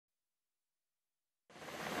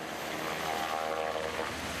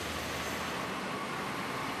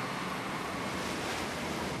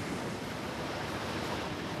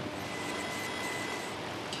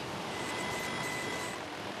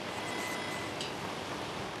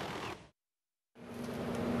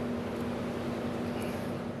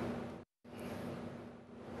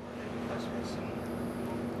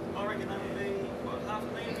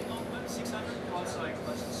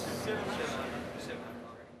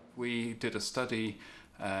We did a study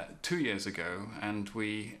 2 years ago, and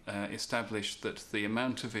we established that the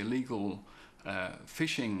amount of illegal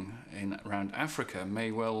fishing around Africa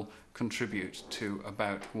may well contribute to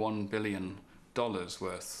about $1 billion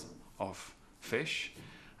worth of fish.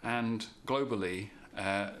 And globally,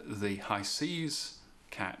 the high seas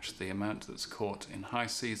catch, the amount that's caught in high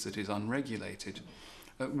seas that is unregulated,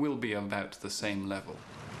 will be about the same level.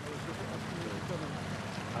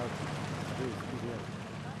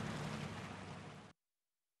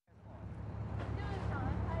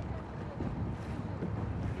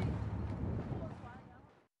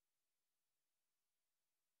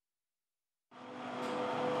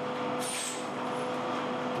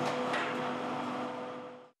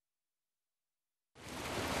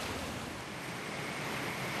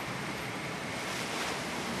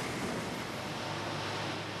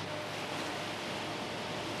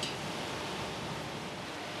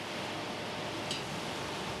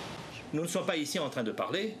 Nous ne sommes pas ici en train de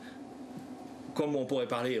parler, comme on pourrait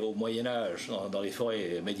parler au Moyen-Âge dans les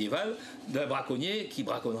forêts médiévales, d'un braconnier qui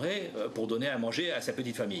braconnerait pour donner à manger à sa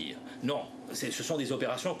petite famille. Non, ce sont des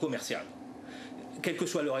opérations commerciales. Quelle que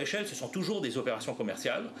soit leur échelle, ce sont toujours des opérations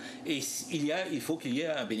commerciales, et il faut qu'il y ait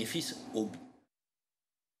un bénéfice au bout.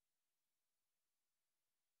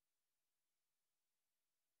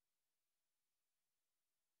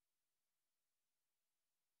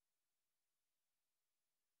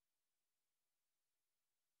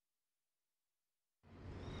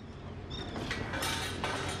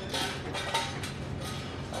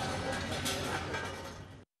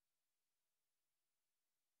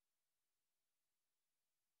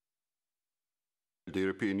 The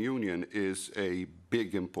European Union is a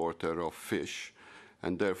big importer of fish,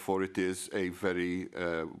 and therefore it is a very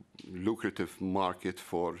lucrative market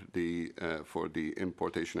for the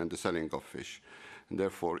importation and the selling of fish. And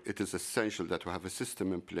therefore, it is essential that we have a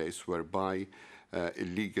system in place whereby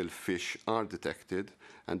illegal fish are detected,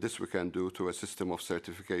 and this we can do through a system of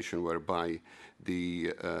certification whereby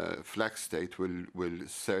the flag state will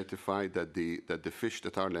certify that the fish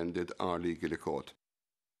that are landed are legally caught.